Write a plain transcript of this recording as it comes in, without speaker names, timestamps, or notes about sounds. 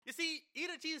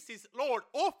either Jesus is Lord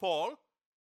of all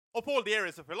the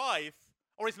areas of your life,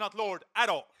 or he's not Lord at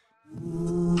all.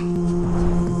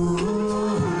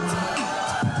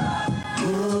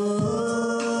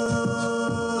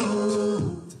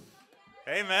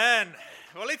 Amen.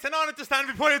 Well, it's an honor to stand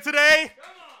before you today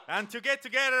and to get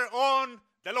together on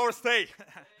the Lord's Day.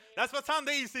 That's what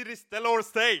Sunday is. It is the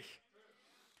Lord's Day.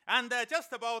 And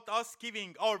just about us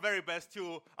giving our very best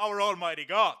to our Almighty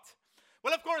God.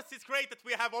 Well, of course, it's great that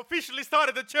we have officially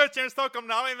started the church here in Stockholm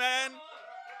now. Amen.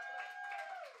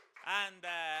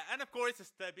 And of course,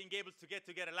 just being able to get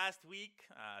together last week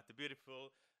at the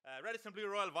beautiful Radisson Blu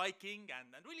Royal Viking,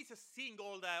 and really just seeing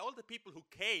all the people who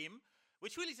came,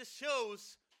 which really just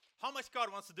shows how much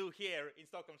God wants to do here in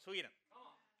Stockholm, Sweden.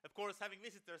 Of course, having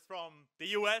visitors from the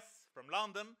US, from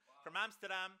London, from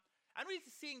Amsterdam, and really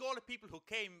just seeing all the people who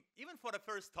came, even for the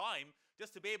first time,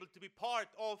 just to be able to be part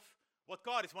of what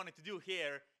God is wanting to do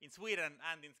here in Sweden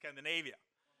and in Scandinavia.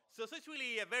 So it's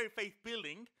really a very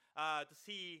faith-building to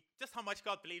see just how much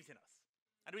God believes in us,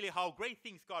 and really how great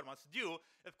things God wants to do.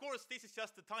 Of course, this is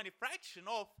just a tiny fraction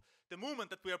of the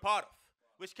movement that we are part of,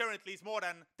 which currently is more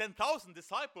than 10,000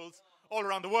 disciples all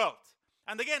around the world.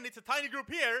 And again, it's a tiny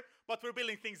group here, but we're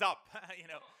building things up,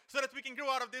 so that we can grow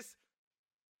out of this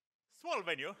small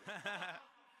venue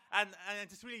and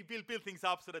just really build things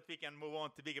up so that we can move on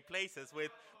to bigger places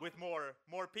with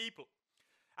more people.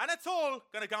 And it's all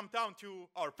going to come down to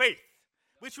our faith,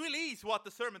 which really is what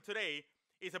the sermon today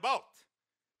is about.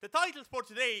 The title for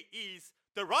today is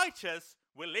 "The Righteous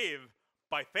Will Live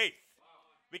by Faith."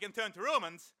 We can turn to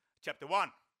Romans chapter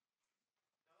 1.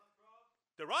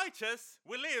 The righteous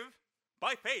will live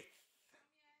by faith.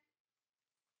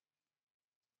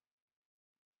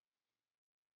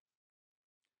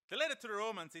 The letter to the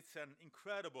Romans, it's an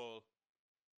incredible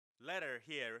letter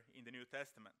here in the New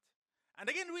Testament. And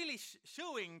again, really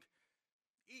showing,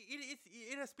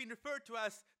 it has been referred to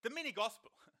as the mini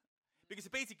gospel. Because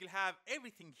you basically have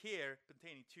everything here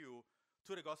pertaining to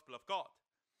the gospel of God.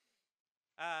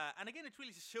 And again, it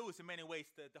really shows in many ways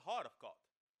the heart of God.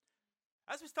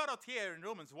 As we start out here in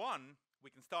Romans 1, we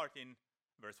can start in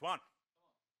verse 1.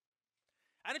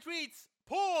 And it reads,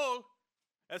 Paul,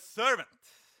 a servant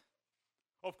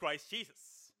of Christ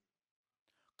Jesus,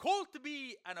 called to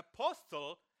be an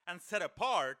apostle and set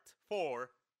apart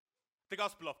for the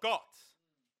gospel of God.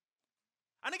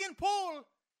 And again, Paul,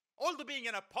 although being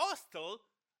an apostle,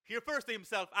 he refers to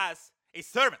himself as a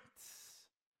servant.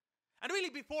 And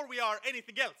really, before we are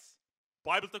anything else,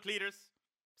 Bible talk leaders,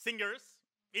 singers,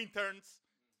 interns,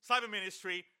 cyber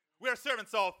ministry, we are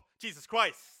servants of Jesus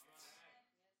Christ.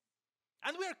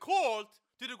 And we are called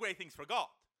to do great things for God.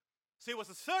 So he was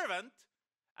a servant,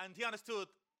 and he understood,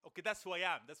 okay, that's who I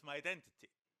am, that's my identity.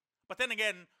 But then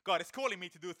again, God is calling me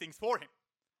to do things for him.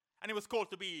 And he was called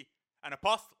to be an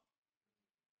apostle.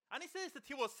 And he says that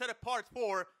he was set apart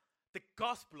for the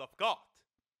gospel of God.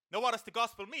 Now, what does the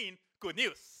gospel mean? Good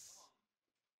news.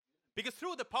 Because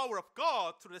through the power of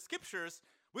God, through the scriptures,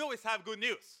 we always have good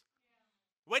news.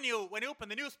 When you open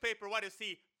the newspaper, what do you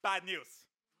see? Bad news.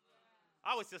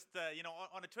 I was just,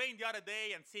 on a train the other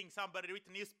day and seeing somebody read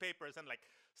the newspapers and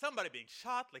somebody being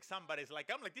shot, somebody's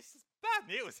I'm like, this is bad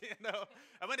news,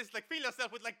 And when it's fill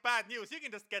yourself with bad news, you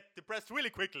can just get depressed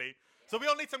really quickly. So we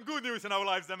all need some good news in our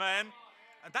lives, amen?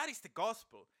 And that is the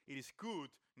gospel. It is good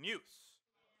news.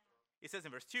 It says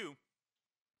in verse 2,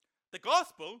 the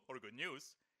gospel, or good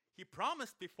news, he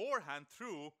promised beforehand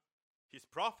through his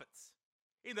prophets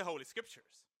in the Holy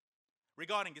Scriptures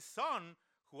regarding his son,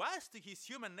 who as to his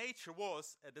human nature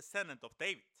was a descendant of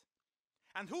David,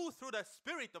 and who through the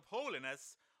Spirit of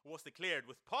holiness was declared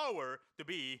with power to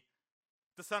be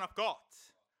the Son of God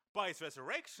by his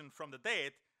resurrection from the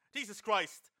dead, Jesus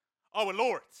Christ our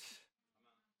Lord.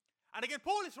 And again,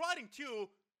 Paul is writing to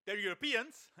the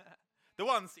Europeans, the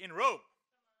ones in Rome.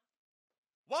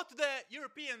 What do the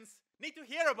Europeans need to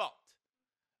hear about?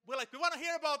 We want to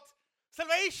hear about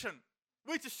salvation,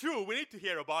 which is true. We need to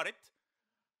hear about it.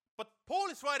 But Paul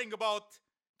is writing about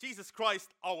Jesus Christ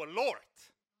our Lord.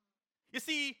 You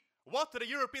see, what do the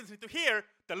Europeans need to hear?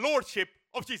 The lordship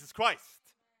of Jesus Christ.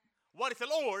 What is a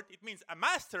lord? It means a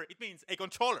master. It means a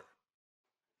controller.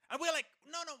 And we're like,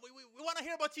 no, we want to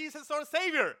hear about Jesus our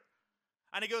Savior.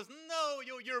 And he goes, no,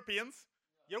 you Europeans,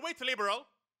 you're way too liberal,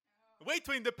 way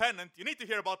too independent. You need to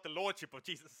hear about the lordship of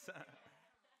Jesus.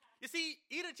 You see,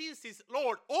 either Jesus is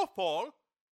Lord of all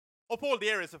the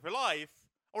areas of your life,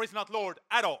 or he's not Lord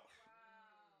at all.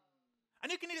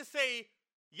 And you can either say,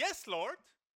 yes, Lord,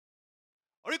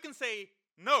 or you can say,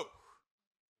 no.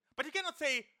 But you cannot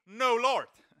say, no, Lord,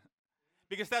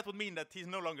 because that would mean that he's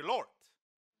no longer Lord.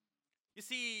 You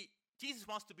see, Jesus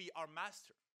wants to be our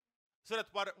master, so that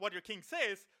what your king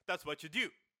says, that's what you do.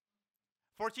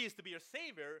 For Jesus to be your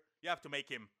savior, you have to make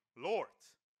him Lord.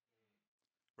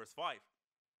 Verse 5.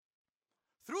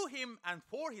 Through him and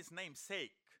for his name's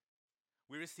sake,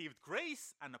 we received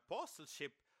grace and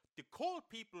apostleship to call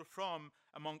people from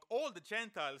among all the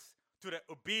Gentiles to the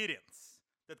obedience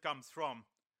that comes from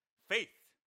faith.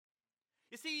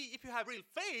 You see, if you have real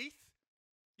faith,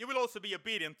 you will also be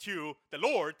obedient to the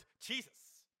Lord Jesus.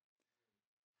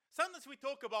 Sometimes we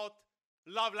talk about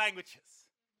love languages.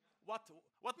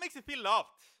 What makes you feel loved?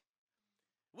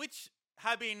 Which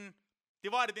have been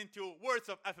divided into words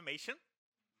of affirmation.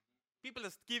 People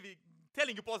just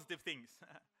telling you positive things.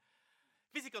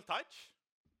 Physical touch.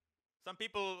 Some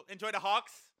people enjoy the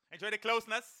hugs, enjoy the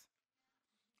closeness.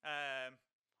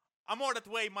 I'm more that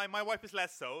way. My wife is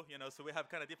less so, so we have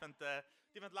kind of different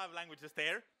love languages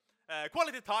there.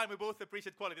 Quality time, we both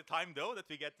appreciate quality time, though, that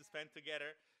we get to spend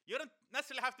together. You don't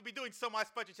necessarily have to be doing so much,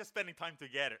 but you're just spending time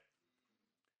together.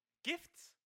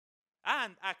 Gifts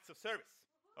and acts of service.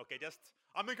 Okay,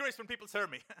 I'm encouraged when people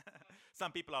serve me.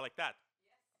 Some people are like that.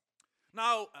 Yes.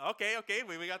 Now, okay,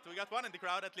 we got one in the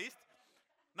crowd at least.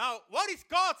 Now, what is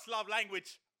God's love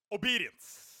language?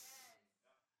 Obedience.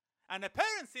 And the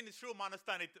parents in this room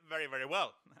understand it very, very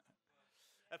well.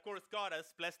 Of course, God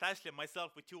has blessed Ashley and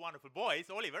myself with two wonderful boys.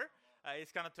 Oliver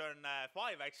is going to turn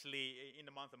 5 actually in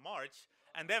the month of March.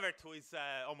 And Everett, who is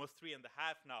almost 3.5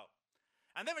 now.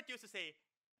 And Everett used to say,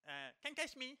 can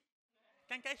catch me?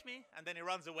 Can catch me? And then he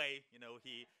runs away. He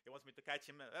wants me to catch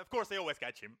him. Of course, I always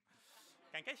catch him.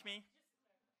 Can catch me?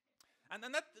 And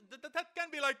that can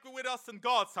be like with us and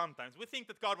God sometimes. We think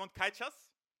that God won't catch us.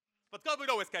 But God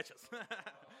will always catch us.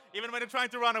 Even when you're trying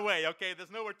to run away, okay? There's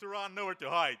nowhere to run, nowhere to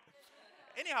hide.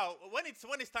 Anyhow, when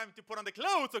it's time to put on the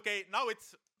clothes, okay, now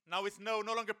it's no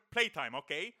longer playtime,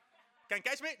 okay? Can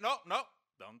catch me? No,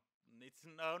 don't. It's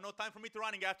no time for me to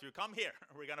running after you. Come here.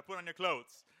 We're gonna put on your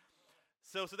clothes.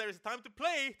 So there is a time to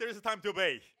play. There is a time to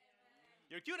obey.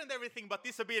 You're cute and everything, but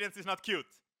disobedience is not cute.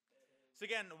 So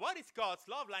again, what is God's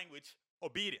love language?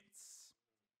 Obedience.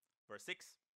 Verse 6.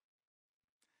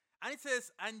 And it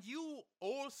says, and you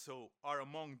also are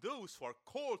among those who are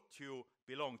called to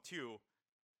belong to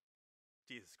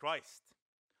Jesus Christ.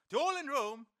 To all in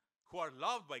Rome who are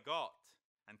loved by God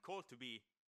and called to be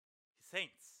his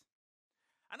saints.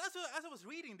 And as I was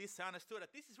reading this, I understood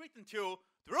that this is written to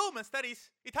the Romans, that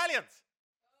is Italians.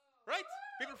 Right?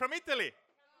 People from Italy.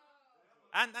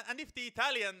 And if the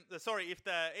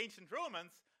ancient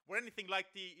Romans were anything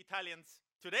like the Italians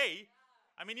today,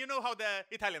 I mean, you know how the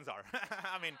Italians are.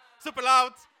 I mean, super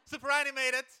loud, super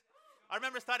animated. I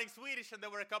remember studying Swedish, and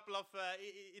there were a couple of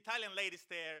Italian ladies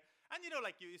there. And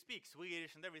like you speak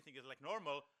Swedish, and everything is like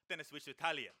normal. Then I switch to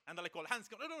Italian, and they're like all hands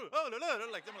go,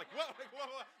 like I'm like,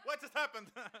 what just happened?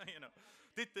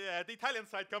 Did the Italian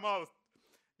side come out?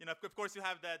 Of course you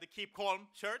have the keep calm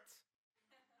shirt,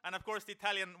 and of course the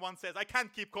Italian one says, I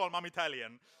can't keep calm, I'm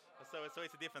Italian. So it's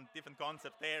a different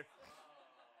concept there.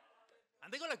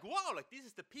 And they go like, wow, like this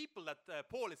is the people that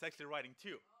Paul is actually writing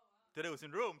to those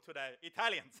in Rome, to the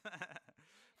Italians.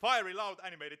 Fiery, loud,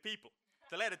 animated people.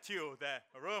 The letter to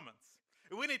the Romans.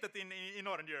 We need that in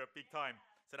Northern Europe big time.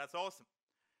 So that's awesome.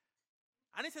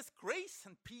 And it says, grace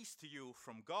and peace to you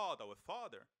from God our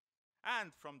Father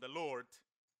and from the Lord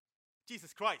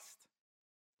Jesus Christ.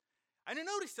 And you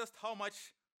notice just how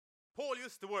much Paul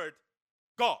used the word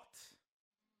God.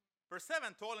 Verse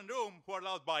 7, to all in Rome who are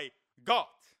loved by God.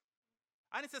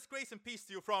 And it says grace and peace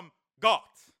to you from God.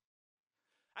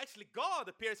 Actually, God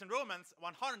appears in Romans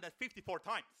 154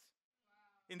 times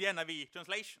in the NIV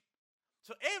translation.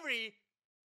 So every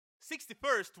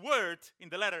 61st word in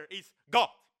the letter is God.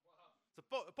 So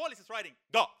Paul is just writing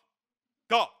God,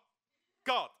 God,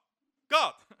 God,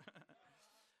 God.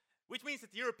 Which means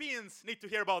that Europeans need to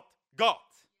hear about God.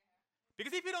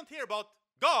 Because if you don't hear about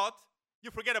God, you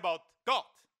forget about God.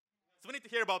 So we need to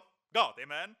hear about God,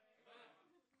 amen?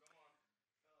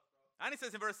 And it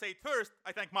says in verse 8, first,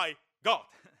 I thank my God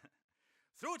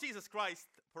through Jesus Christ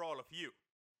for all of you,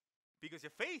 because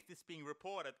your faith is being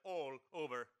reported all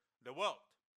over the world.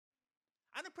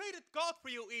 And I pray that God for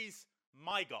you is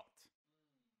my God,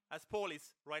 as Paul is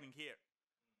writing here.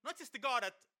 Not just the God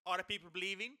that other people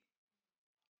believe in,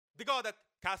 the God that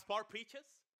Kaspar preaches,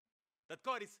 that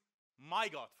God is my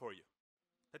God for you,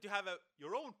 that you have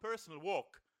your own personal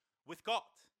walk with God.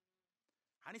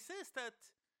 And he says that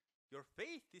your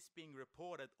faith is being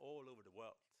reported all over the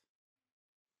world.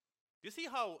 Do you see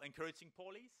how encouraging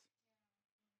Paul is?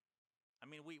 I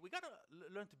mean, we got to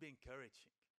learn to be encouraging.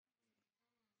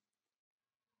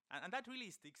 And that really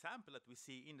is the example that we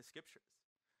see in the scriptures.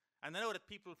 And I know that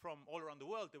people from all around the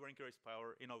world, they were encouraged by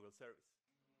our inaugural service.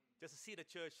 just to see the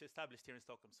church established here in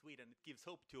Stockholm, Sweden, it gives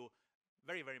hope to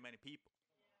very, very many people.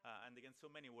 And again, so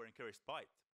many were encouraged by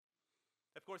it.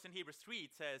 Of course, in Hebrews 3,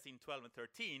 it says in 12 and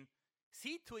 13,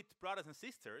 see to it, brothers and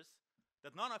sisters,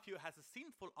 that none of you has a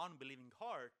sinful, unbelieving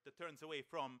heart that turns away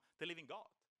from the living God,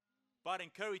 but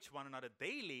encourage one another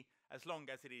daily, as long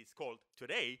as it is called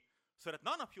today, so that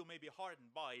none of you may be hardened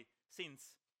by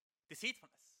sin's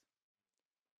deceitfulness.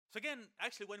 So again,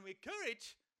 actually, when we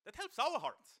encourage, that helps our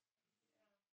hearts.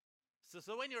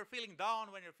 So when you're feeling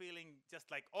down, when you're feeling just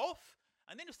like off,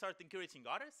 and then you start encouraging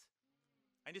others,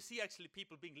 and you see actually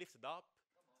people being lifted up,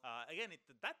 again,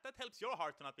 that helps your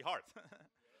heart to not be hard.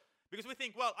 Because we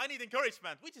think, well, I need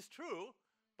encouragement, which is true,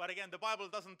 but again, the Bible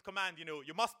doesn't command,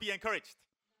 you must be encouraged.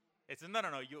 It says, no,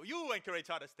 you encourage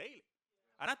others daily.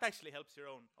 And that actually helps your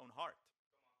own heart.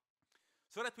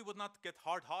 So that we would not get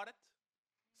hard-hearted,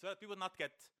 so that we would not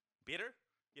get bitter.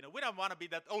 We don't want to be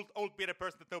that old bitter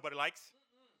person that nobody likes.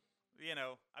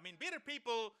 Bitter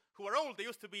people who are old, they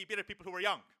used to be bitter people who were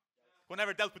young, who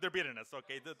never dealt with their bitterness.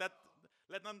 Okay,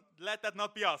 let that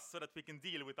not be us, so that we can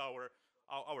deal with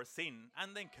our sin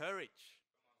and encourage.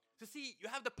 So see, you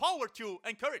have the power to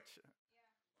encourage.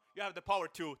 You have the power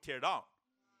to tear down.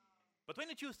 But when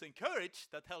you choose to encourage,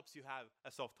 that helps you have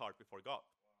a soft heart before God.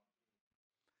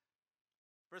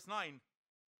 Verse 9,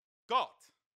 God,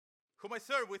 whom I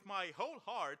serve with my whole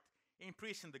heart in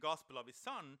preaching the gospel of his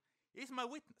Son, is my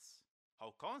witness,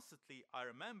 how constantly I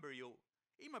remember you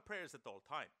in my prayers at all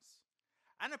times.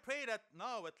 And I pray that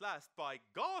now at last, by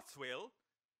God's will,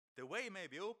 the way may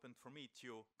be opened for me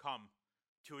to come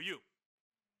to you.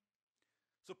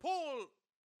 So Paul,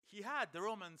 he had the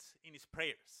Romans in his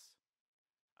prayers.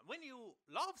 When you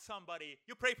love somebody,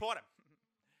 you pray for them.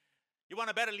 You want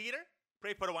a better leader?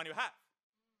 Pray for the one you have.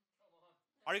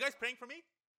 Are you guys praying for me?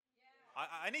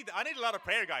 I need a lot of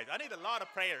prayer, guys. I need a lot of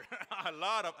prayer. a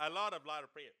lot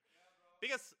of prayer.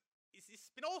 Because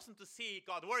it's been awesome to see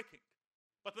God working.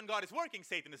 But when God is working,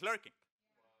 Satan is lurking.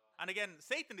 And again,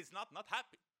 Satan is not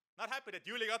happy. Not happy that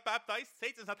Julie got baptized.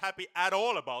 Satan's not happy at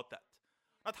all about that.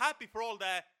 Not happy for all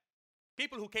the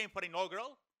people who came for the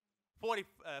inaugural.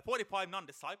 45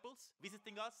 non-disciples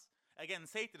visiting us. Again,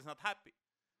 Satan is not happy.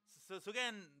 So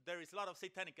again, there is a lot of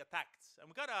satanic attacks. And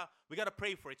we gotta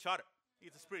pray for each other.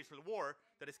 It's a spiritual war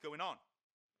that is going on.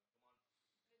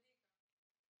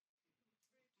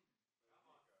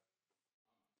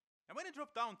 And when I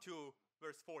drop down to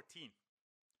verse 14,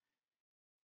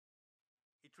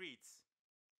 it reads,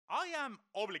 I am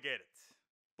obligated,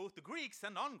 both to Greeks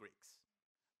and non-Greeks,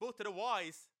 both to the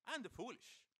wise and the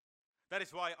foolish. That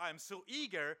is why I am so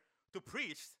eager to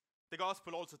preach the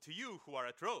gospel also to you who are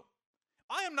at Rome.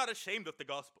 I am not ashamed of the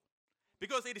gospel,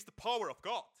 because it is the power of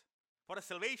God, for the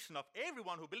salvation of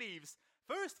everyone who believes,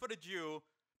 first for the Jew,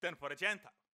 then for the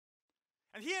Gentile.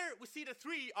 And here we see the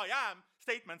three I am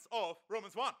statements of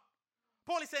Romans 1.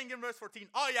 Paul is saying in verse 14,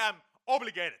 I am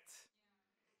obligated.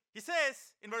 He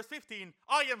says in verse 15,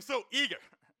 I am so eager.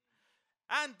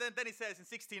 And then he says in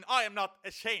 16, I am not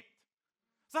ashamed.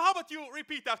 So how about you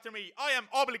repeat after me? I am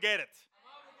obligated.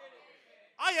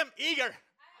 I am eager.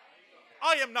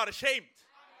 I am not ashamed.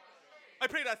 I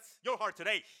pray that's your heart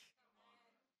today.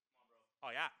 Oh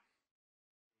yeah.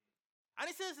 And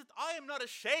he says that I am not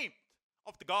ashamed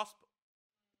of the gospel,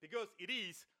 because it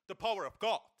is the power of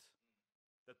God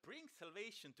that brings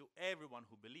salvation to everyone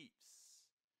who believes.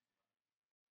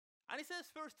 And he says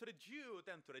first to the Jew,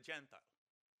 then to the Gentile.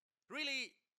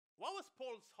 Really, what was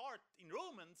Paul's heart in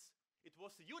Romans? It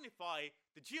was to unify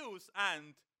the Jews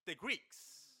and the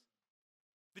Greeks.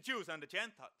 The Jews and the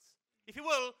Gentiles. If you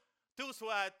will, those who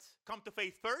had come to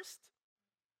faith first,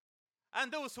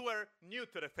 and those who were new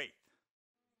to the faith.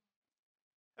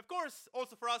 Of course,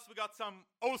 also for us, we got some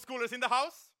old schoolers in the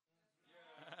house.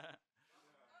 Yeah.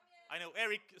 I know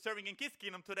Eric, serving in Kids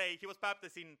Kingdom today, he was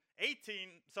baptized in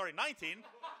 19.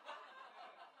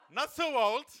 Not so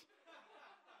old,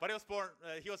 but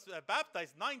he was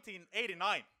baptized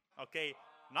 1989. Okay,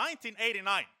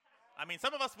 1989. I mean,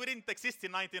 some of us, we didn't exist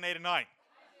in 1989.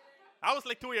 I was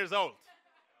like 2 years old.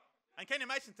 And can you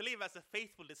imagine to live as a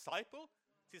faithful disciple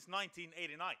since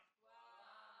 1989? Wow.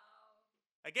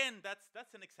 Again,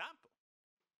 that's an example,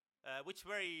 which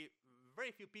very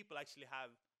few people actually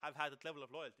have had that level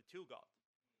of loyalty to God.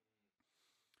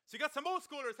 So you got some old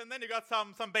schoolers, and then you got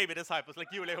some baby disciples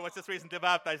like Julie, who was just recently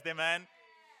baptized, amen.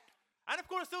 And of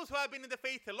course, those who have been in the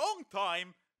faith a long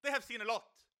time, they have seen a lot.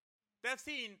 They have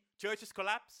seen churches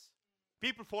collapse,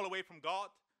 people fall away from God,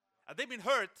 and they've been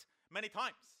hurt many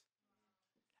times.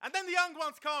 And then the young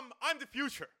ones come, I'm the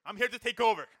future. I'm here to take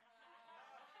over.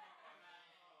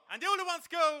 And the older ones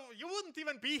go, you wouldn't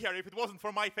even be here if it wasn't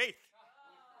for my faith.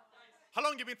 How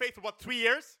long have you been faithful? 3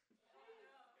 years?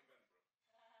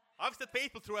 I've stayed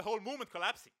faithful through a whole movement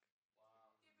collapsing.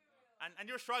 And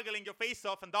you're struggling your face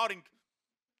off and doubting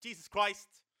Jesus Christ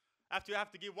after you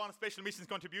have to give one special missions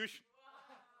contribution.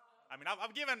 I mean,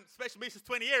 I've given special missions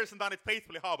 20 years and done it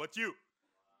faithfully. How about you?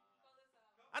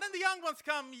 And then the young ones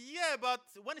come, yeah, but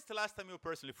when is the last time you were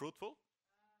personally fruitful?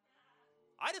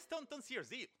 I just don't see your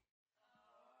zeal.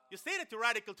 You stated to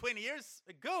Radical 20 years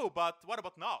ago, but what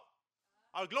about now?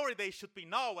 Our glory days should be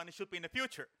now and it should be in the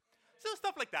future. So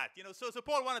stuff like that, you know. So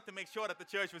Paul wanted to make sure that the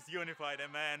church was unified,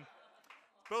 amen.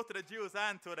 Both to the Jews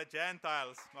and to the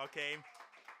Gentiles, okay.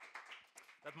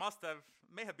 That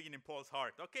may have been in Paul's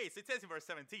heart. Okay, so it says in verse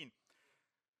 17,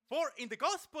 for in the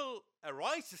gospel a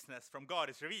righteousness from God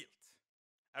is revealed.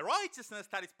 A righteousness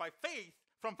that is by faith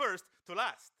from first to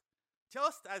last.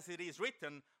 Just as it is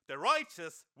written, the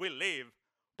righteous will live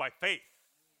by faith.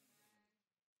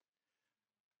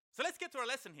 So let's get to our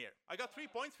lesson here. I got 3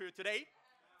 points for you today.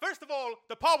 First of all,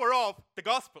 the power of the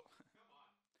gospel.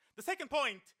 The second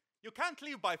point, you can't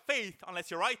live by faith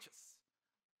unless you're righteous.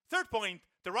 Third point,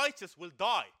 the righteous will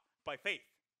die by faith.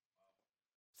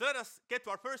 So let us get to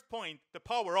our first point, the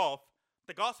power of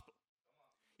the gospel.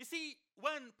 You see,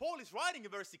 when Paul is writing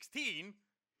in verse 16,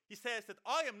 he says that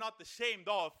I am not ashamed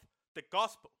of the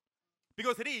gospel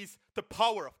because it is the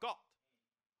power of God.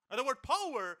 Now the word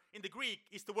power in the Greek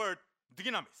is the word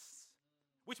dynamis,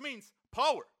 which means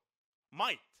power,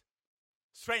 might,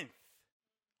 strength,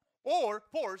 or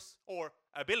force or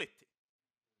ability.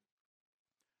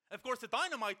 Of course, the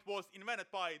dynamite was invented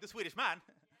by the Swedish man,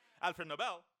 Alfred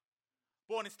Nobel,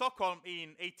 born in Stockholm in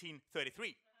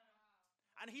 1833.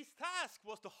 And his task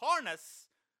was to harness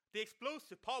the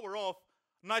explosive power of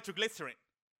nitroglycerin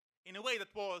in a way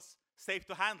that was safe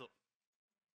to handle.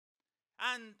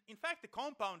 And in fact, the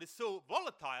compound is so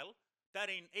volatile that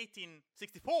in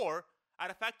 1864,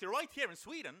 at a factory right here in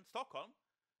Sweden, Stockholm,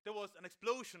 there was an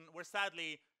explosion where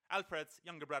sadly Alfred's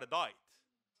younger brother died.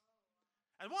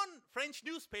 And one French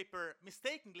newspaper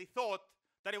mistakenly thought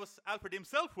that it was Alfred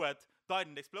himself who had died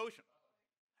in the explosion.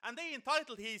 And they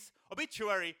entitled his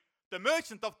obituary, "The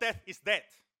Merchant of Death is Dead."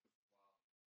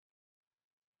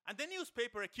 And the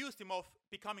newspaper accused him of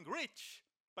becoming rich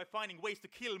by finding ways to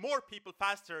kill more people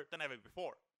faster than ever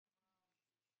before.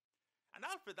 And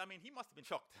Alfred, I mean, he must have been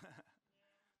shocked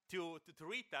to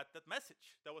read that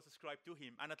message that was ascribed to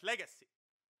him and that legacy.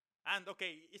 And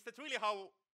okay, is that really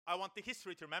how I want the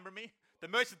history to remember me? The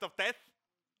Merchant of Death?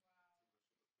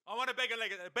 I want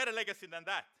a better legacy than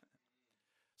that.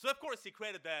 So of course he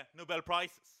created the Nobel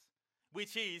Prizes,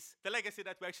 which is the legacy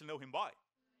that we actually know him by.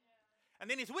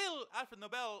 And in his will, Alfred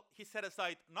Nobel, he set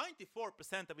aside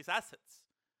 94% of his assets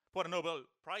for the Nobel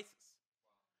Prizes,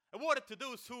 awarded to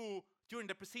those who, during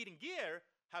the preceding year,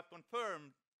 have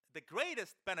confirmed the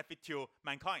greatest benefit to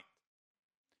mankind.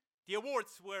 The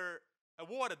awards were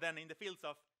awarded then in the fields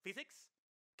of physics,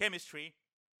 chemistry,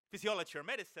 physiology or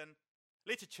medicine,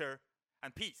 literature,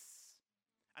 and peace.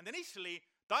 And initially,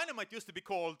 dynamite used to be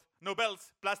called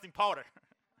Nobel's blasting powder.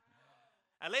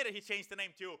 And later he changed the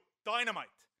name to dynamite.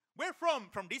 Where from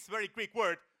this very Greek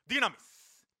word,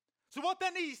 dynamis. So what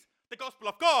then is the gospel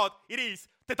of God? It is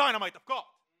the dynamite of God.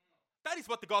 That is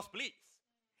what the gospel is.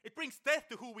 It brings death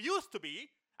to who we used to be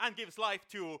and gives life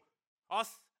to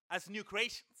us as new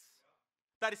creations.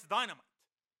 That is the dynamite.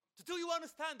 So do you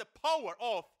understand the power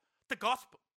of the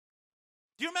gospel?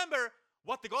 Do you remember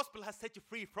what the gospel has set you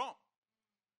free from?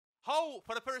 How,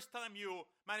 for the first time, you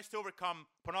managed to overcome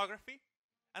pornography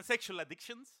and sexual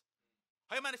addictions?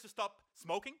 How you managed to stop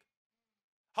smoking?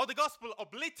 How the gospel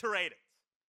obliterated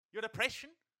your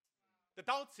depression, the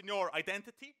doubts in your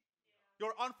identity,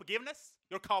 your unforgiveness,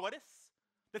 your cowardice,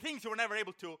 the things you were never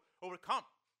able to overcome.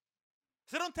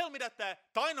 So don't tell me that the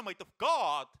dynamite of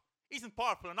God isn't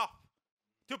powerful enough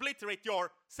to obliterate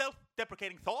your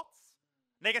self-deprecating thoughts,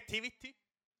 negativity,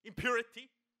 impurity,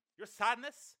 your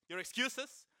sadness, your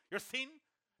excuses, your sin,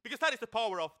 because that is the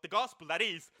power of the gospel. That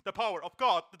is the power of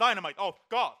God, the dynamite of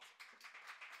God.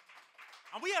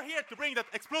 And we are here to bring that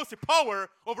explosive power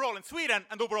overall in Sweden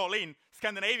and overall in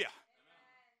Scandinavia.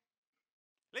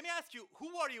 Let me ask you,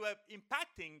 who are you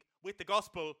impacting with the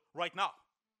gospel right now?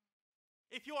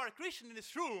 If you are a Christian in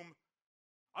this room,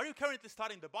 are you currently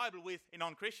studying the Bible with a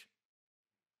non-Christian?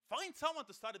 Find someone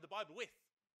to study the Bible with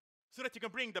so that you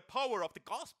can bring the power of the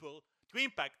gospel to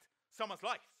impact someone's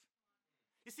life.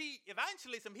 You see,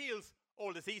 evangelism heals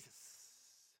all diseases.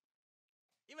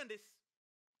 Even this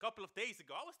couple of days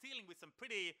ago, I was dealing with some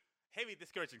pretty heavy,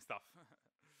 discouraging stuff.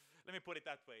 Let me put it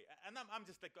that way. And I'm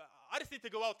just like, I just need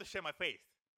to go out to share my faith.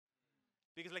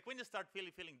 Because like when you start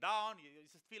feeling down, you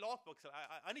just feel off.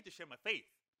 I need to share my faith.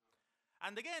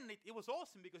 And again, it was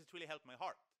awesome because it really helped my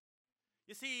heart.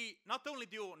 You see, not only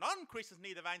do non-Christians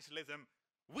need evangelism,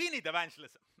 we need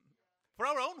evangelism for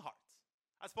our own hearts.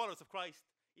 As followers of Christ,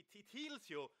 it heals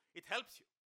you, it helps you.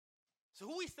 So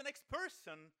who is the next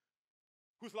person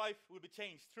whose life will be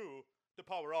changed through the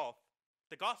power of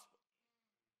the gospel?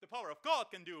 The power of God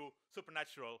can do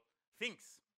supernatural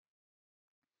things.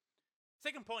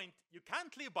 Second point, you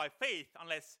can't live by faith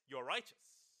unless you're righteous.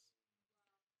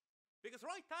 Because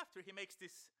right after he makes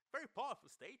this very powerful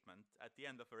statement at the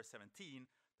end of verse 17,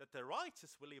 that the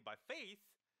righteous will live by faith,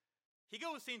 he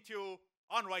goes into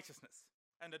unrighteousness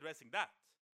and addressing that.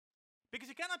 Because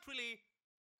you cannot really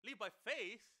live by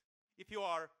faith if you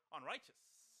are unrighteous.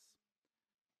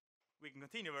 We can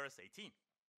continue verse 18.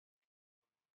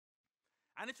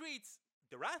 And it reads,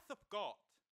 the wrath of God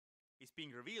is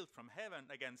being revealed from heaven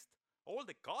against all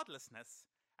the godlessness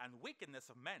and wickedness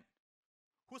of men,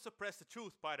 who suppress the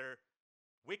truth by their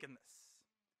wickedness.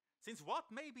 Since what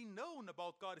may be known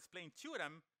about God is plain to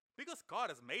them, because God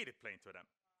has made it plain to them.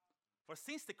 For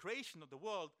since the creation of the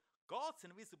world, God's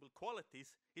invisible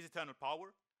qualities, his eternal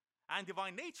power, and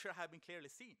divine nature have been clearly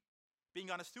seen, being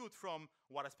understood from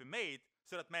what has been made,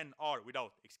 so that men are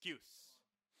without excuse.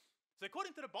 So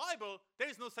according to the Bible, there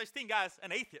is no such thing as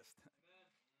an atheist.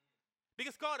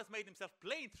 Because God has made himself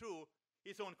plain through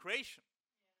his own creation.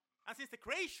 And since the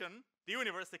creation, the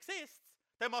universe exists,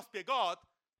 there must be a God,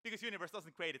 because the universe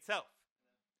doesn't create itself.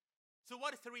 So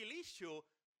what is the real issue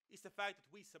is the fact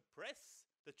that we suppress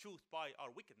the truth by our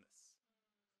wickedness.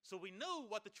 So we know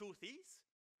what the truth is,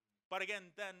 but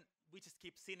again, then we just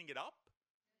keep sinning it up,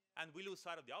 and we lose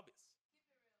sight of the obvious.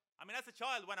 I mean, as a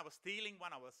child, when I was stealing,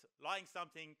 when I was lying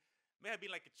something, may have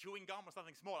been like a chewing gum or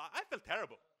something small, I felt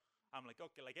terrible. I'm like,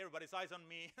 okay, like everybody's eyes on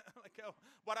me. Like, oh,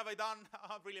 what have I done?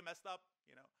 I've really messed up,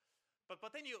 you know. But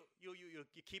then you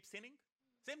keep sinning.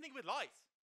 Same thing with lies.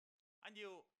 And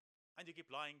you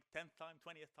keep lying 10th time,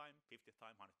 20th time, 50th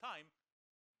time, 100th time.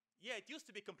 Yeah, it used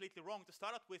to be completely wrong to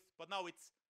start out with, but now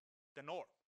it's the norm.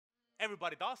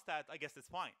 Everybody does that, I guess that's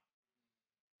fine.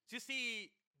 So you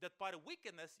see that by the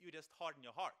wickedness, you just harden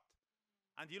your heart.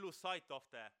 And you lose sight of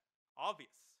the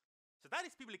obvious. So that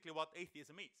is biblically what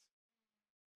atheism is.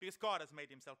 Because God has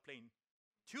made himself plain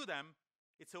to them,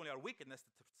 it's only our wickedness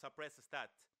that suppresses that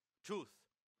truth.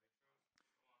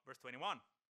 Verse 21.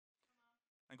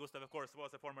 And Gustav, of course,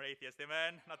 was a former atheist.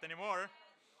 Amen. Not anymore.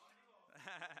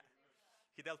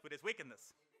 He dealt with his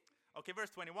wickedness. Okay, verse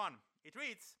 21. It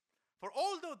reads, for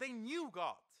although they knew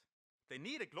God, they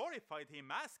neither glorified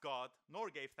him as God, nor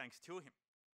gave thanks to him.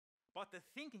 But the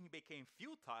thinking became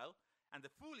futile, and the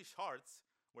foolish hearts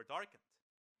were darkened.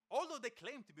 Although they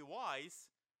claimed to be wise,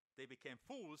 they became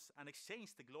fools and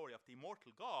exchanged the glory of the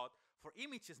immortal God for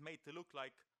images made to look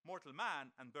like mortal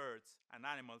man and birds and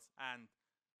animals and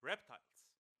reptiles.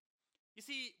 You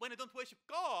see, when you don't worship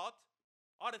God,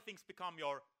 other things become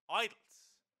your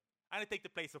idols, and they take the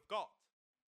place of God.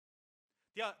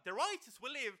 The righteous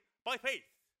will live by faith.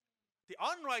 The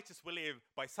unrighteous will live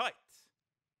by sight.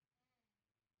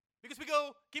 Because we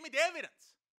go, give me the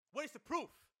evidence. What is the proof?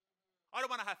 I don't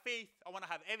want to have faith, I want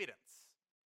to have evidence.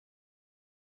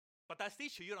 But that's the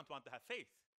issue, you don't want to have faith.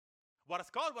 What does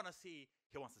God want to see?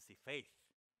 He wants to see faith.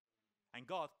 And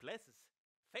God blesses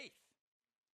faith.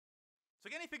 So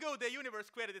again, if you go, the universe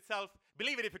created itself,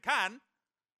 believe it if you can.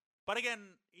 But again,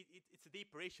 it's a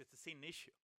deeper issue, it's a sin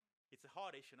issue. It's a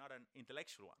hard issue, not an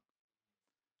intellectual one.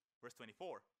 Verse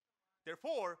 24.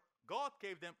 Therefore, God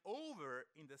gave them over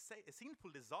in the sinful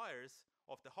desires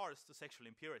of the hearts to sexual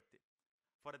impurity,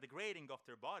 for the degrading of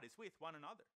their bodies with one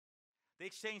another. They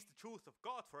exchanged the truth of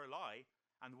God for a lie,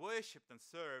 and worshipped and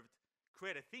served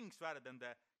created things rather than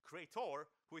the Creator,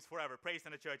 who is forever praised.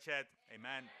 In the church said,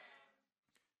 Amen.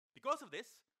 Because of this,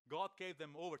 God gave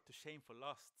them over to shameful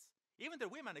lusts. Even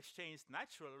the women exchanged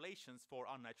natural relations for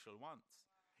unnatural ones.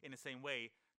 In the same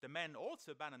way, the men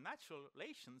also abandoned natural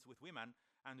relations with women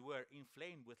and were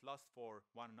inflamed with lust for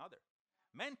one another.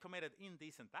 Men committed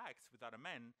indecent acts with other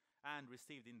men and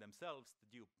received in themselves the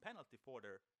due penalty for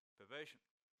their perversion.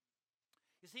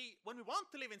 You see, when we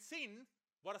want to live in sin,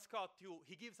 what does God do?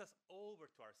 He gives us over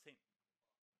to our sin.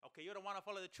 Okay, you don't want to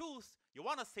follow the truth, you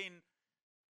want to sin,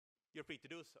 you're free to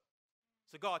do so.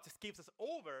 So God just gives us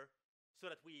over so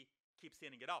that we keep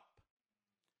sinning it up.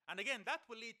 And again, that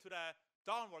will lead to the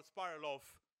downward spiral of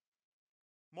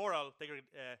moral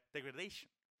degradation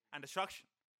and destruction.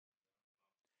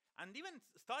 And even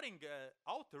starting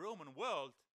out the Roman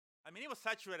world, I mean, it was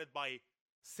saturated by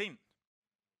sin.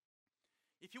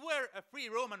 If you were a free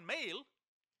Roman male,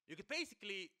 you could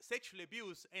basically sexually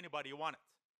abuse anybody you wanted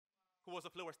who was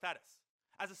of lower status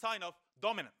as a sign of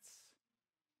dominance.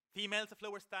 Females of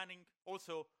lower standing,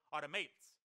 also other males.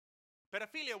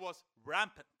 Pedophilia was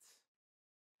rampant.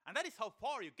 And that is how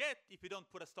far you get if you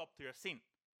don't put a stop to your sin.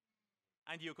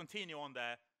 And you continue on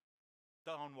the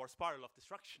downward spiral of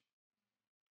destruction.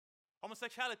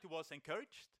 Homosexuality was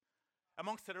encouraged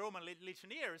amongst the Roman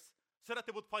legionnaires so that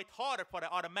they would fight harder for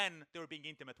the other men they were being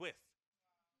intimate with.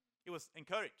 It was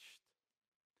encouraged.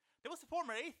 There was a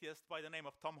former atheist by the name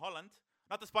of Tom Holland,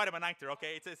 not the Spider-Man actor,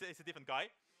 okay, it's a different guy.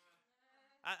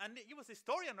 And he was a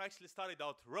historian who actually studied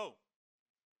out Rome.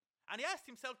 And he asked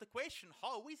himself the question,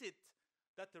 how is it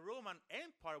that the Roman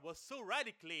Empire was so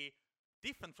radically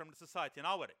different from the society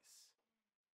nowadays?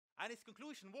 And his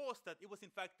conclusion was that it was in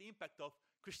fact the impact of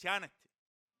Christianity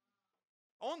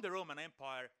on the Roman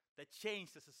Empire that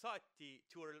changed the society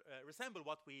to resemble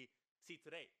what we see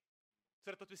today.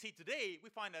 So that what we see today we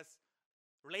find as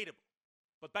relatable.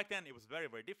 But back then it was very,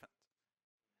 very different.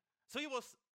 So it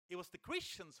was the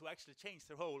Christians who actually changed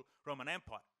the whole Roman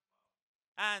Empire.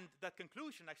 And that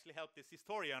conclusion actually helped this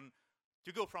historian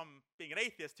to go from being an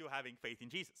atheist to having faith in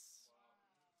Jesus.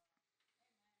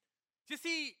 You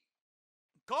see,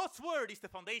 God's word is the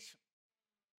foundation.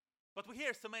 But we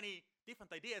hear so many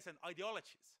different ideas and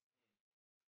ideologies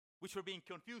which we're being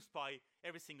confused by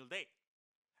every single day.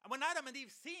 And when Adam and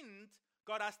Eve sinned,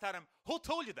 God asked Adam, who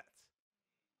told you that?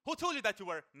 Who told you that you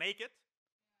were naked?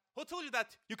 Who told you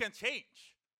that you can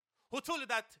change? Who told you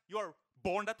that you're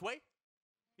born that way?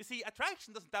 You see,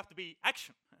 attraction doesn't have to be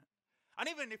action. And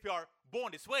even if you are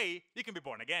born this way, you can be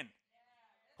born again.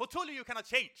 Who told you you cannot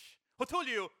change? Who told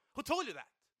you that?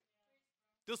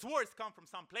 Those words come from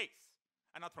some place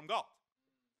and not from God.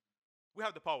 We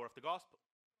have the power of the gospel.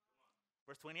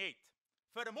 Verse 28.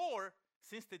 Furthermore,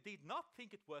 since they did not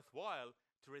think it worthwhile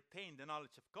to retain the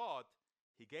knowledge of God,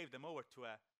 he gave them over to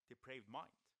a depraved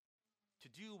mind, to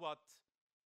do what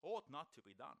ought not to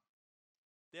be done.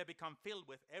 They have become filled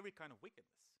with every kind of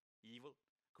wickedness, evil,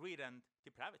 greed, and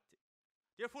depravity.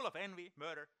 They are full of envy,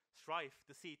 murder, strife,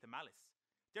 deceit, and malice.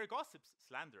 They are gossips,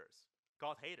 slanderers,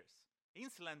 God-haters,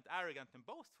 insolent, arrogant, and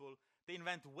boastful. They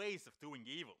invent ways of doing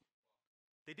evil.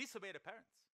 They disobey their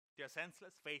parents. They are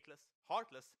senseless, faithless,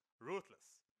 heartless,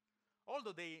 ruthless.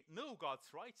 Although they know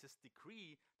God's righteous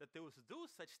decree that those who do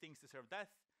such things deserve death,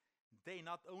 they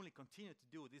not only continue to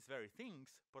do these very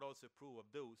things, but also approve of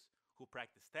those who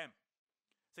practice them.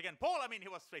 So again, Paul, he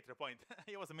was straight to the point.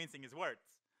 He wasn't mincing his words.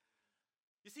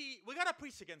 You see, we gotta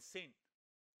preach against sin,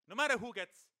 no matter who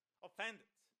gets offended.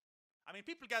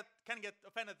 People can get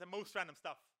offended at the most random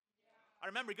stuff. Yeah. I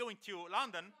remember going to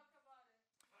London,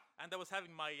 and I was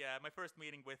having my first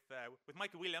meeting with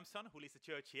Michael Williamson, who leads the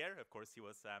church here. Of course, he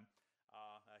was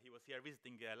here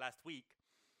visiting last week.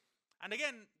 And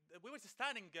again, we were just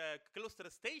standing close to the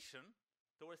station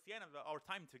towards the end of our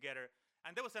time together,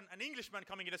 and there was an Englishman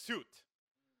coming in a suit.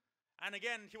 And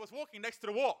again, he was walking next to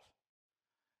the wall.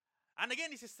 And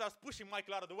again, he just starts pushing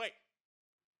Michael out of the way.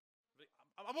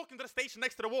 I'm walking to the station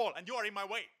next to the wall, and you are in my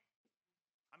way.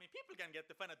 People can get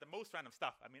offended at the most random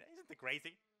stuff. Isn't it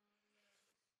crazy?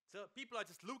 So people are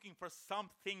just looking for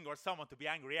something or someone to be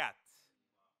angry at.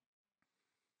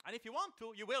 And if you want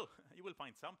to, you will. You will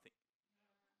find something.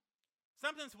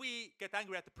 Sometimes we get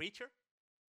angry at the preacher.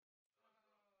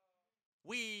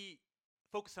 We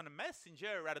focus on the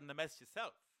messenger rather than the message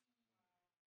itself.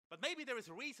 But maybe there is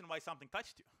a reason why something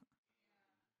touched you.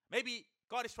 Maybe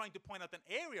God is trying to point out an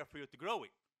area for you to grow in.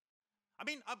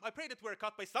 I pray that we're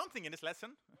cut by something in this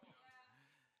lesson.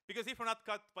 Because if we're not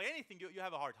cut by anything, you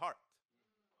have a hard heart.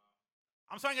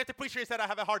 I'm sorry that the preacher said I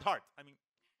have a hard heart.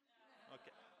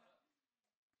 Okay.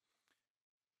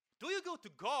 Do you go to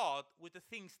God with the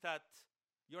things that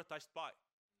you're touched by?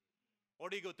 Or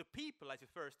do you go to people as your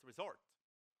first resort?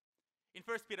 In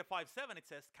 1 Peter 5:7 it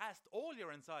says, cast all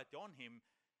your anxiety on him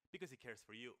because he cares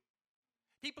for you.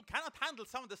 People cannot handle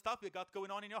some of the stuff you got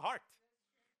going on in your heart.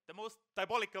 The most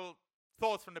diabolical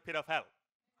thoughts from the pit of hell.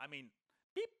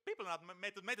 People are not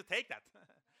made to take that.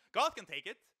 God can take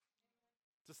it.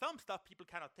 So some stuff people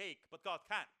cannot take, but God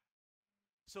can.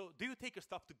 So do you take your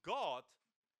stuff to God?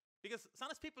 Because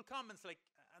sometimes people come and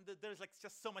there's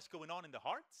just so much going on in their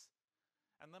hearts.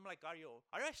 And I'm like, are you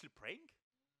actually praying?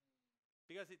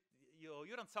 Because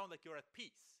you don't sound like you're at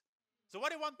peace. So what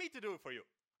do you want me to do for you?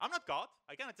 I'm not God.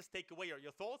 I cannot just take away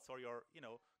your thoughts or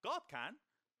God can.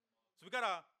 So we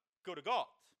gotta go to God.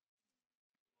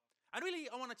 And really,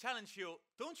 I want to challenge you,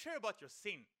 don't share about your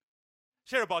sin.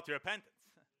 Share about your repentance.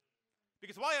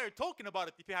 Because why are you talking about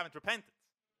it if you haven't repented?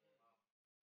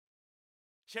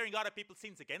 Sharing other people's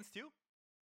sins against you,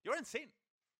 you're in sin.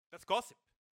 That's gossip.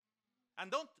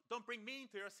 And don't bring me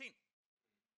into your sin.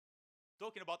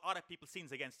 Talking about other people's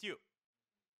sins against you.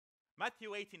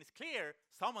 Matthew 18 is clear.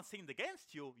 Someone sinned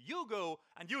against you, you go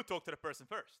and you talk to the person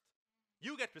first.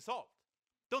 You get resolved.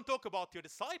 Don't talk about your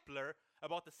discipler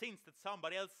about the sins that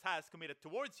somebody else has committed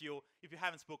towards you if you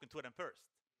haven't spoken to them first.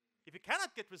 If you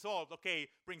cannot get resolved, okay,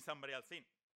 bring somebody else in.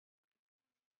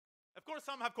 Of course,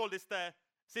 some have called this the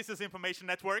Sisters Information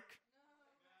Network,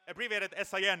 abbreviated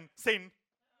SIN, SIN.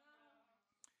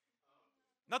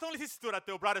 Not only sisters do that,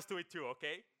 though, brothers do it too,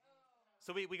 okay?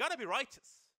 So we got to be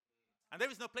righteous. And there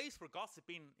is no place for gossip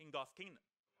in God's kingdom.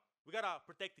 We got to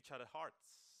protect each other's hearts.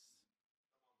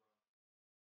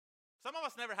 Some of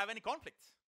us never have any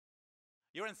conflicts.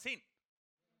 You're in sin.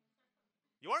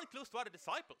 You aren't close to other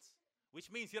disciples,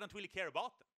 which means you don't really care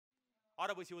about them.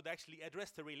 Otherwise, you would actually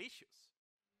address the real issues.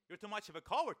 You're too much of a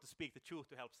coward to speak the truth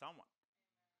to help someone.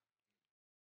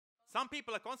 Some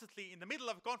people are constantly in the middle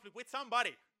of a conflict with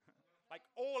somebody, like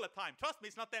all the time. Trust me,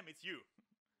 it's not them, it's you.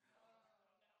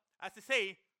 As they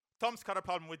say, Tom's got a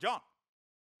problem with John.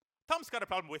 Tom's got a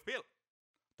problem with Bill.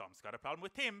 Tom's got a problem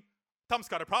with Tim. Tom's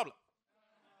got a problem.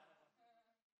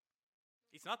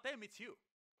 It's not them, it's you.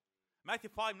 Matthew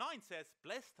 5:9 says,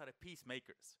 "Blessed are the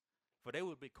peacemakers, for they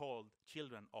will be called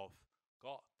children of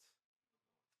God."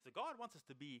 So God wants us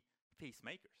to be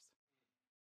peacemakers.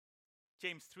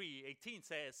 James 3:18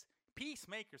 says,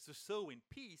 "Peacemakers who sow in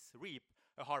peace reap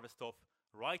a harvest of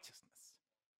righteousness."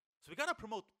 So we got to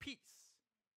promote peace.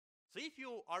 So if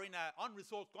you are in an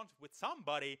unresolved conflict with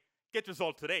somebody, get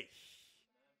resolved today.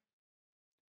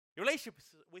 Your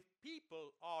relationships with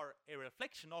people are a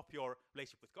reflection of your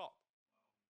relationship with God.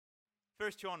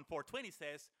 1 John 4:20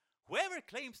 says, "Whoever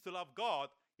claims to love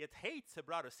God yet hates a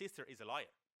brother or sister is a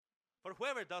liar. For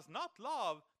whoever does not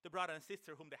love the brother and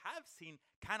sister whom they have seen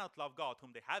cannot love God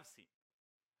whom they have seen."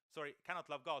 Cannot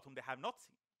love God whom they have not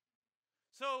seen.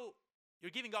 So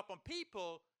you're giving up on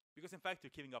people because in fact you're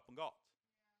giving up on God.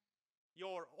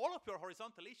 All of your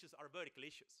horizontal issues are vertical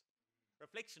issues.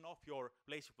 Reflection of your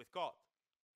relationship with God.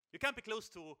 You can't be close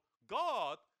to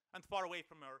God and far away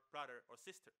from your brother or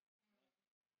sister.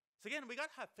 So again, we got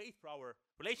to have faith for our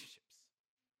relationships.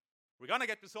 We're going to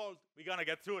get resolved. We're going to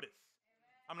get through this.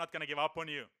 I'm not going to give up on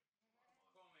you.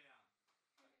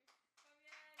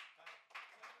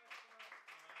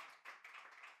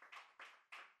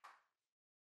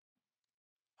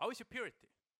 How is your purity?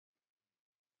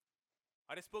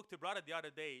 I spoke to a brother the other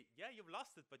day. Yeah, you've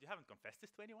lost it, but you haven't confessed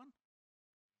this to anyone?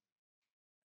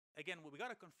 Again, we got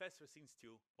to confess our sins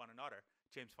to one another.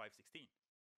 James 5:16.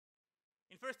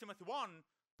 In 1 Timothy 1,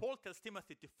 Paul tells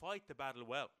Timothy to fight the battle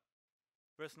well.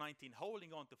 Verse 19,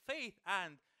 "Holding on to faith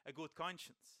and a good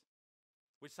conscience,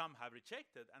 which some have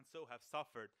rejected and so have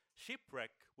suffered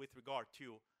shipwreck with regard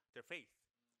to their faith."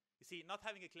 You see, not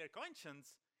having a clear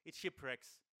conscience, it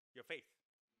shipwrecks your faith.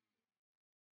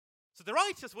 So the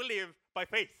righteous will live by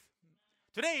faith.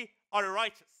 Today, are you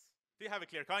righteous? Do you have a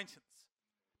clear conscience?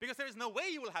 Because there is no way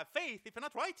you will have faith if you're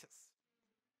not righteous.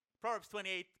 Proverbs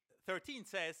 28:13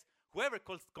 says, "Whoever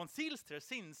conceals their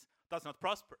sins does not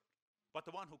prosper, but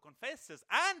the one who confesses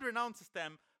and renounces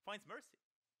them finds mercy."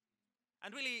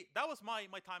 And really, that was my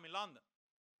time in London.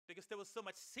 Because there was so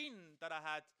much sin that I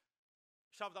had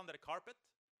shoved under the carpet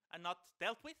and not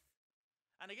dealt with.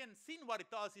 And again, sin, what it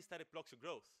does is that it blocks your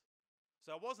growth.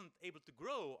 So I wasn't able to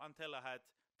grow until I had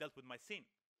dealt with my sin.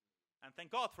 And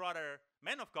thank God for other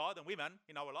men of God and women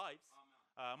in our lives.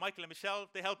 Michael and Michelle,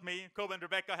 they helped me. Kobe and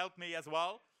Rebecca helped me as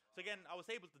well. So again, I was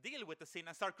able to deal with the sin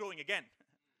and start growing again.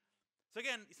 So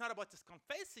again, it's not about just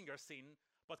confessing your sin,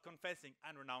 but confessing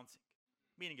and renouncing.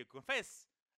 Meaning you confess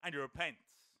and you repent.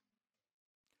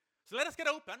 So let us get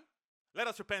open. Let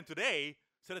us repent today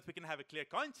so that we can have a clear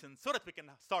conscience, so that we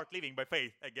can start living by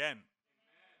faith again.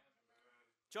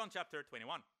 John chapter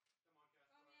 21.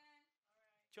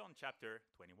 John chapter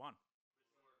 21.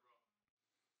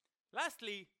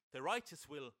 Lastly, the righteous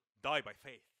will die by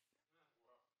faith.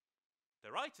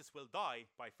 The righteous will die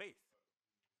by faith.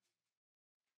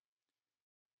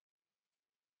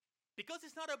 Because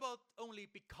it's not about only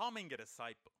becoming a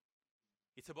disciple.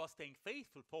 It's about staying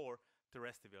faithful for the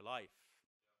rest of your life.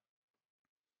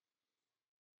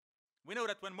 We know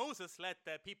that when Moses led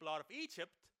the people out of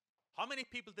Egypt, how many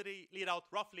people did he lead out?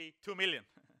 Roughly 2 million.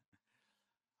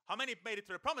 How many made it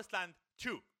to the promised land?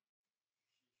 2.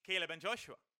 Caleb and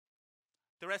Joshua.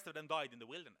 The rest of them died in the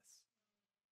wilderness.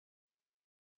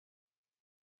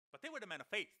 But they were the men of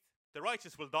faith. The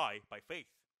righteous will die by faith.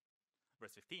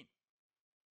 Verse 15.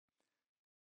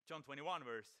 John 21,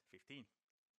 verse 15.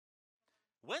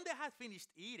 When they had finished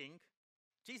eating,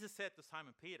 Jesus said to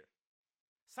Simon Peter,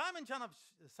 "Simon,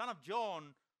 son of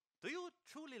John, do you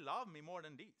truly love me more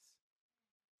than these?"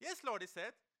 "Yes, Lord," he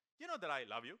said. "You know that I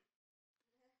love you."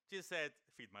 Jesus said,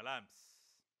 "Feed my lambs."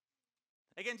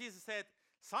 Again, Jesus said,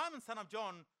 "Simon, son of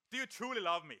John, do you truly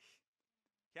love me?"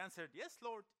 He answered, "Yes,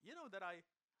 Lord, you know that I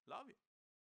love you."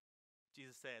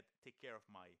 Jesus said, take care of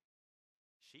my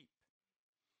sheep.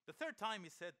 The third time he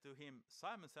said to him,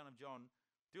 Simon, son of John,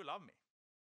 do you love me?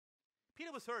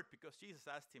 Peter was hurt because Jesus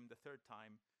asked him the third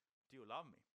time, do you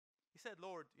love me? He said,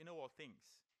 Lord, you know all things.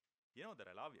 You know that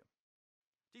I love you.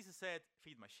 Jesus said,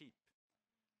 feed my sheep.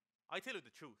 I tell you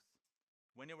the truth.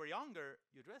 When you were younger,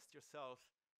 you dressed yourself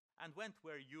and went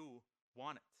where you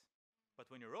wanted. But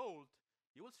when you're old,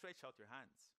 you will stretch out your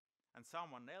hands, and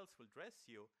someone else will dress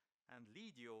you and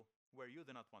lead you where you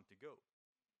do not want to go.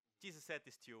 Jesus said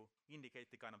this to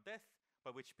indicate the kind of death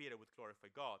by which Peter would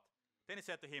glorify God. Then he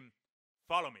said to him,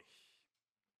 follow me.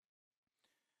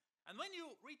 And when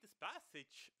you read this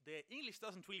passage, the English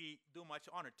doesn't really do much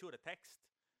honor to the text.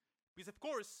 Because of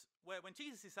course, when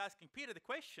Jesus is asking Peter the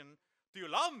question, do you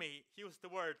love me? He uses the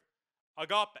word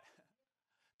agape,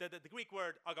 the Greek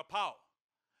word agapao,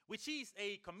 which is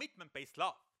a commitment-based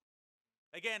love.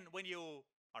 Again, when you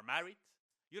are married,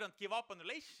 you don't give up on the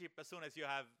relationship as soon as you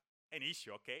have an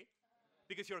issue, okay?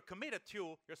 Because you're committed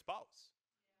to your spouse.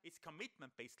 It's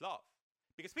commitment-based love.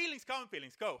 Because feelings come,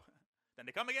 feelings go. Then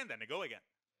they come again, then they go again.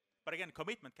 But again,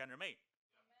 commitment can remain.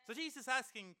 So Jesus is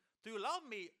asking, do you love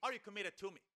me? Are you committed to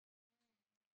me?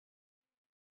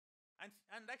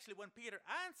 And actually, when Peter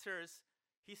answers,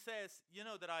 he says, you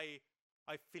know that I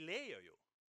phileo you,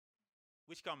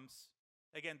 which comes,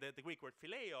 again, the Greek word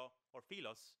phileo or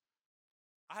philos.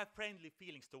 I have friendly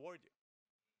feelings toward you.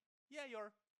 Yeah,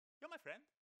 you're my friend.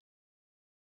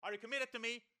 Are you committed to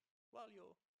me? Well,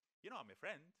 you know I'm a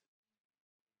friend.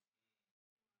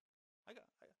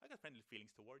 I got friendly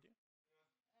feelings toward you.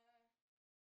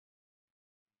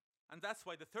 And that's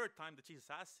why the third time that Jesus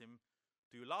asked him,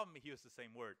 do you love me? He used the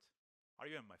same word. Are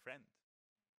you my friend?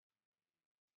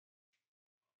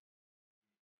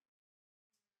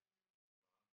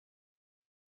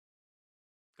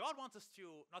 God wants us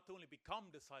to not only become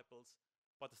disciples,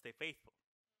 but to stay faithful.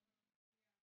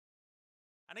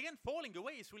 And again, falling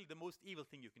away is really the most evil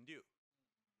thing you can do.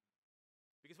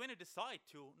 Because when you decide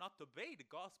to not obey the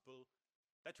gospel,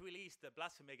 that really is the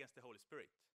blasphemy against the Holy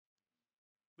Spirit.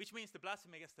 Which means the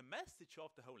blasphemy against the message of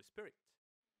the Holy Spirit.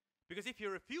 Because if you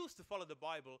refuse to follow the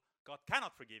Bible, God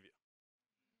cannot forgive you.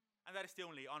 And that is the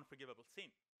only unforgivable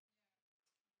sin.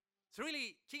 So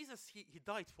really, Jesus, he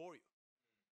died for you.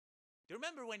 Do you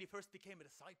remember when you first became a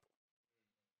disciple?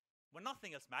 When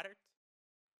nothing else mattered?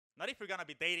 Not if you're going to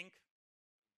be dating.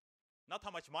 Not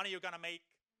how much money you're going to make.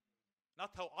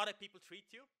 Not how other people treat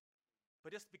you.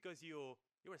 But just because you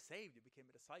were saved, you became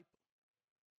a disciple.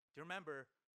 Do you remember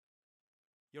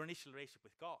your initial relationship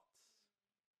with God?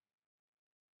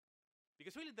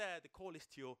 Because really the call is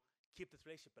to keep this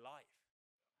relationship alive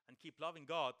and keep loving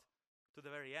God to the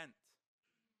very end.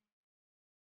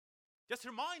 Just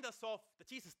remind us of that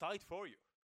Jesus died for you.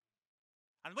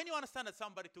 And when you understand that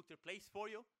somebody took their place for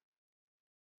you,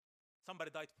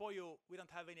 somebody died for you, we don't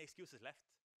have any excuses left.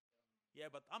 Yeah,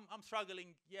 but I'm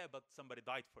struggling. Yeah, but somebody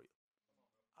died for you.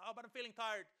 Oh, but I'm feeling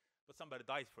tired. But somebody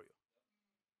died for you.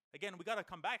 Again, we got to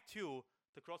come back to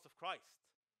the cross of Christ.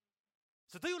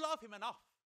 So do you love him enough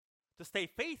to stay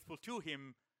faithful to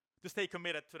him, to stay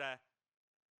committed to the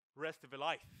rest of your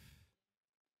life?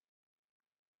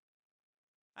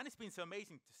 And it's been so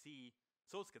amazing to see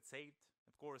souls get saved.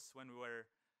 Of course, when we were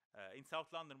in South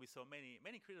London, we saw many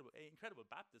incredible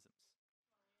baptisms.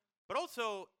 But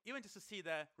also, even just to see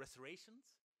the restorations,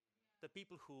 the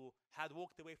people who had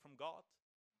walked away from God,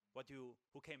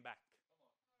 who came back.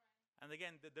 And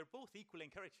again, they're both equally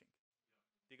encouraging.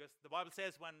 Because the Bible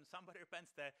says when somebody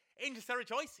repents, the angels are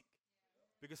rejoicing.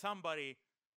 Because somebody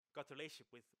got a relationship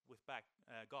with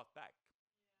God back.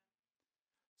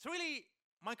 So really,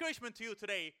 my encouragement to you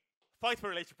today, fight for a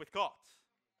relationship with God.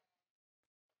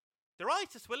 The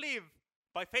righteous will live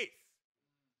by faith.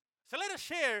 So let us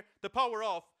share the power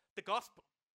of the gospel,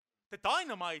 the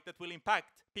dynamite that will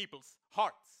impact people's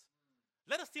hearts.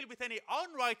 Let us deal with any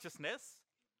unrighteousness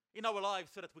in our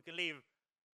lives so that we can live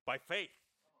by faith.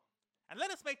 And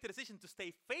let us make the decision to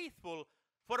stay faithful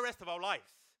for the rest of our lives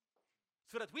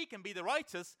so that we can be the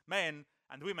righteous men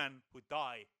and women who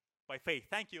die by faith.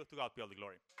 Thank you. To God be all the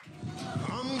glory.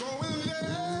 I'm going there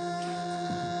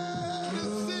to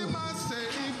see my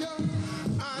Savior.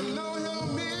 I know he'll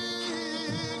meet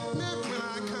me when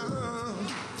I come,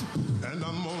 and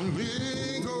I'm gonna live